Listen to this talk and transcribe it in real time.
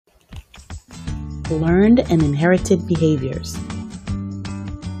Learned and inherited behaviors.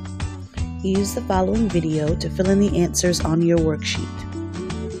 Use the following video to fill in the answers on your worksheet.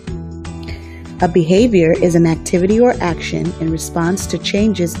 A behavior is an activity or action in response to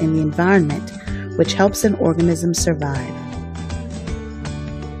changes in the environment which helps an organism survive.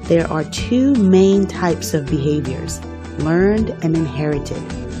 There are two main types of behaviors, learned and inherited.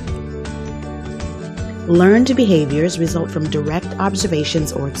 Learned behaviors result from direct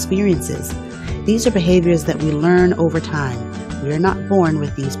observations or experiences. These are behaviors that we learn over time. We are not born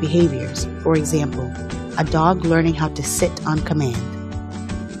with these behaviors. For example, a dog learning how to sit on command.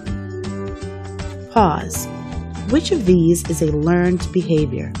 Pause. Which of these is a learned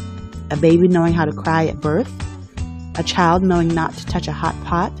behavior? A baby knowing how to cry at birth? A child knowing not to touch a hot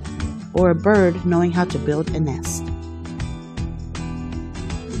pot? Or a bird knowing how to build a nest?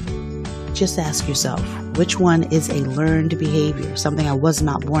 Just ask yourself, which one is a learned behavior, something I was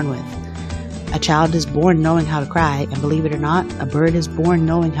not born with? A child is born knowing how to cry, and believe it or not, a bird is born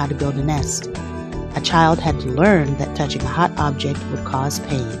knowing how to build a nest. A child had to learn that touching a hot object would cause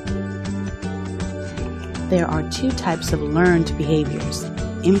pain. There are two types of learned behaviors,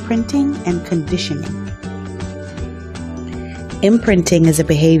 imprinting and conditioning. Imprinting is a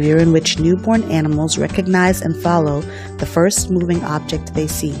behavior in which newborn animals recognize and follow the first moving object they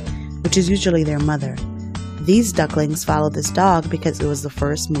see, which is usually their mother. These ducklings follow this dog because it was the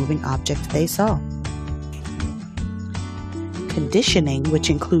first moving object they saw. Conditioning,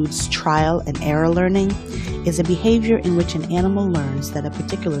 which includes trial and error learning, is a behavior in which an animal learns that a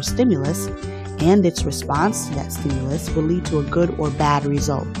particular stimulus and its response to that stimulus will lead to a good or bad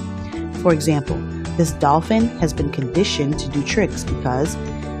result. For example, this dolphin has been conditioned to do tricks because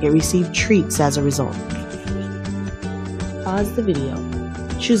it received treats as a result. Pause the video.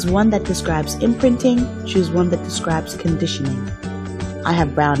 Choose one that describes imprinting, choose one that describes conditioning. I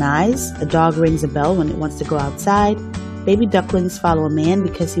have brown eyes, a dog rings a bell when it wants to go outside, baby ducklings follow a man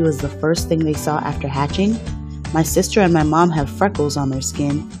because he was the first thing they saw after hatching, my sister and my mom have freckles on their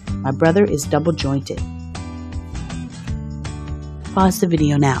skin, my brother is double jointed. Pause the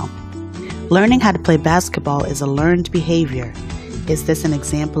video now. Learning how to play basketball is a learned behavior. Is this an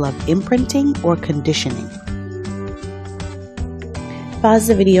example of imprinting or conditioning? Pause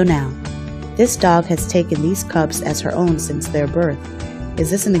the video now. This dog has taken these cubs as her own since their birth. Is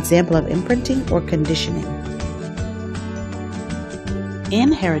this an example of imprinting or conditioning?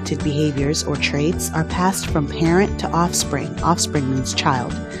 Inherited behaviors or traits are passed from parent to offspring. Offspring means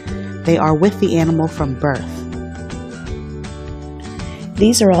child. They are with the animal from birth.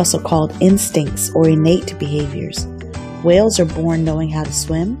 These are also called instincts or innate behaviors. Whales are born knowing how to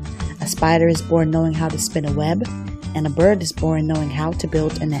swim, a spider is born knowing how to spin a web, and a bird is born knowing how to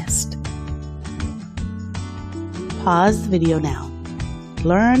build a nest. Pause the video now.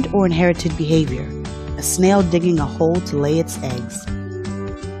 Learned or inherited behavior. A snail digging a hole to lay its eggs.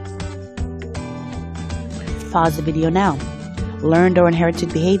 Pause the video now. Learned or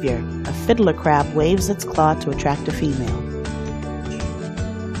inherited behavior. A fiddler crab waves its claw to attract a female.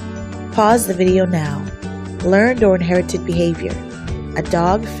 Pause the video now. Learned or inherited behavior. A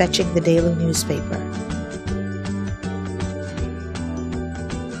dog fetching the daily newspaper.